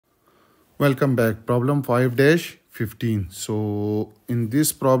Welcome back. Problem 5-15. So in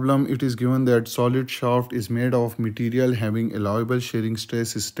this problem, it is given that solid shaft is made of material having allowable shearing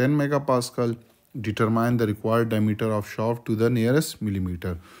stress is 10 megapascal. Determine the required diameter of shaft to the nearest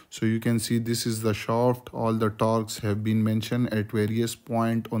millimeter. So you can see this is the shaft. All the torques have been mentioned at various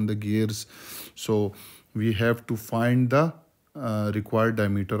point on the gears. So we have to find the required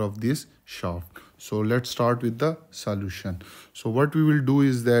diameter of this shaft. So let's start with the solution. So what we will do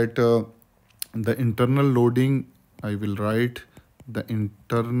is that the internal loading, I will write the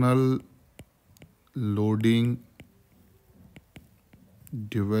internal loading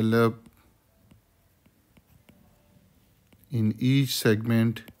developed in each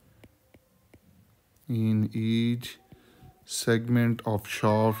segment of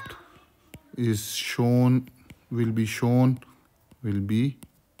shaft is shown will be shown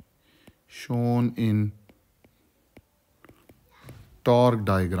in torque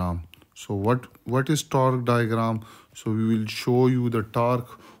diagram. So what is torque diagram? So we will show you the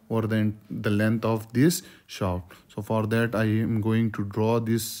torque or the length of this shaft. So for that I am going to draw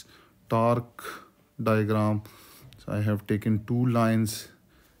this torque diagram. So I have taken two lines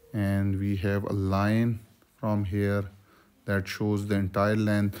and we have a line from here that shows the entire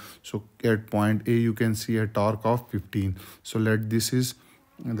length. So at point A you can see a torque of 15. So this is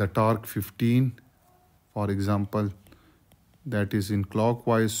the torque 15, for example, that is in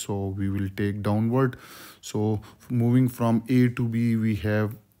clockwise, so we will take downward. So moving from A to B we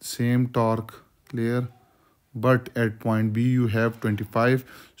have same torque, clear, but at point B you have 25,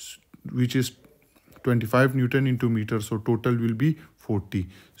 which is 25 Newton into meter, so total will be 40.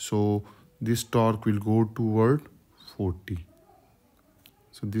 So this torque will go toward 40.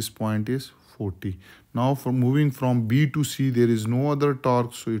 So this point is 40. Now for moving from B to C there is no other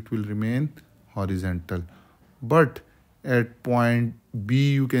torque, so it will remain horizontal. But at point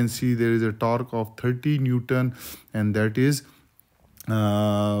B you can see there is a torque of 30 Newton, and that is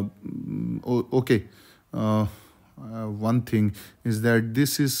one thing is that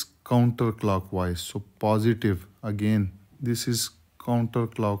this is counterclockwise, so positive. Again, this is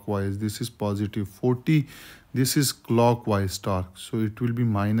counterclockwise, this is positive 40, this is clockwise torque, so it will be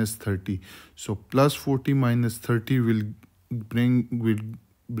minus 30. So plus 40 minus 30 will bring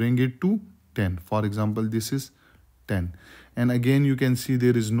it to 10. For example, this is 10, and again you can see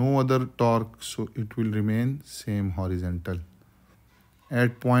there is no other torque, so it will remain same horizontal.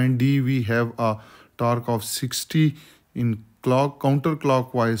 At point D we have a torque of 60 in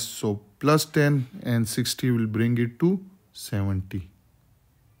counterclockwise, so plus 10 and 60 will bring it to 70.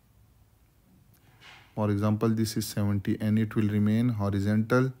 For example, this is 70 and it will remain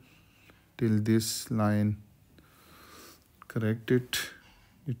horizontal till this line. Correct it,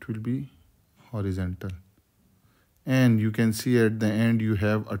 it will be horizontal. And you can see at the end you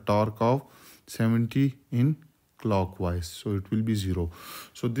have a torque of 70 in clockwise, so it will be 0.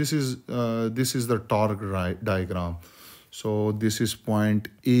 So this is the torque diagram. So this is point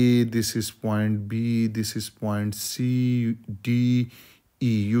A, this is point B, this is point C, D,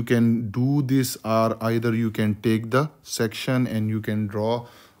 E. You can do this, or either you can take the section and you can draw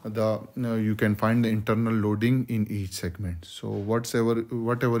you can find the internal loading in each segment. So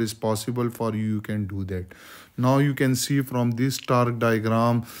whatever is possible for you, you can do that. Now you can see from this torque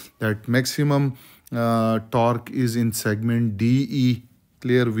diagram that maximum torque is in segment DE,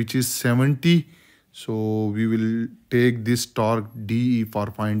 clear, which is 70. So we will take this torque DE for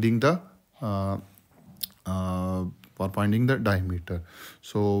finding the diameter.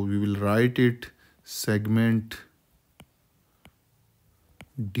 So we will write it segment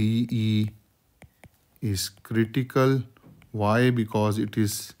DE is critical. Why? Because it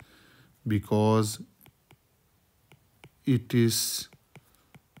is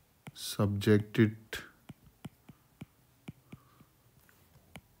subjected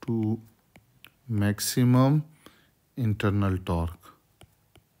to maximum internal torque.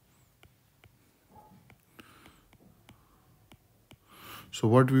 So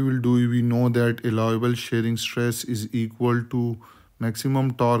what we will do, we know that allowable shearing stress is equal to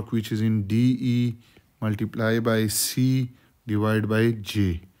maximum torque, which is in DE multiplied by C divided by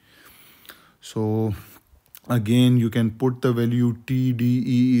J. So again you can put the value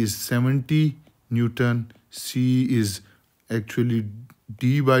TDE is 70 Newton, C is actually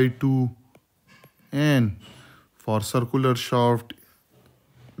D by 2, and for circular shaft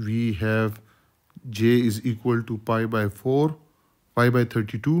we have J is equal to pi by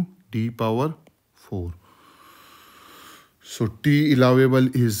 32 D power 4. So T allowable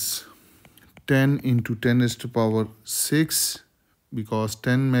is 10 into 10 raised to power 6 because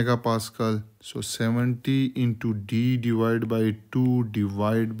 10 megapascal. So 70 into D divided by 2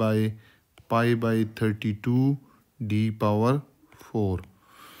 divided by pi by 32 d power 4.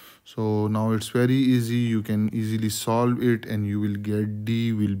 So now it's very easy, you can easily solve it, and you will get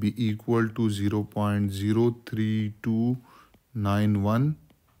d will be equal to 0.03291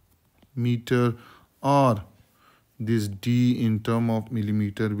 meter, or this d in term of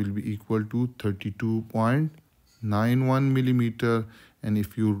millimeter will be equal to 32.91 millimeter, and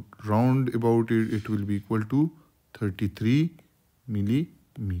if you round about it, it will be equal to 33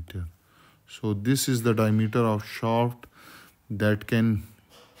 millimeter. So this is the diameter of shaft that can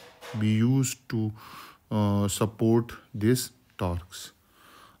be used to support this torques.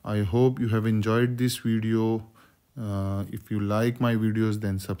 I hope you have enjoyed this video. If you like my videos,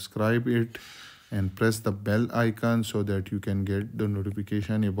 then subscribe it and press the bell icon so that you can get the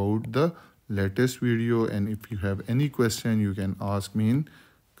notification about the latest video. And if you have any question, you can ask me in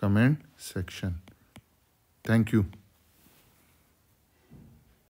comment section. Thank you.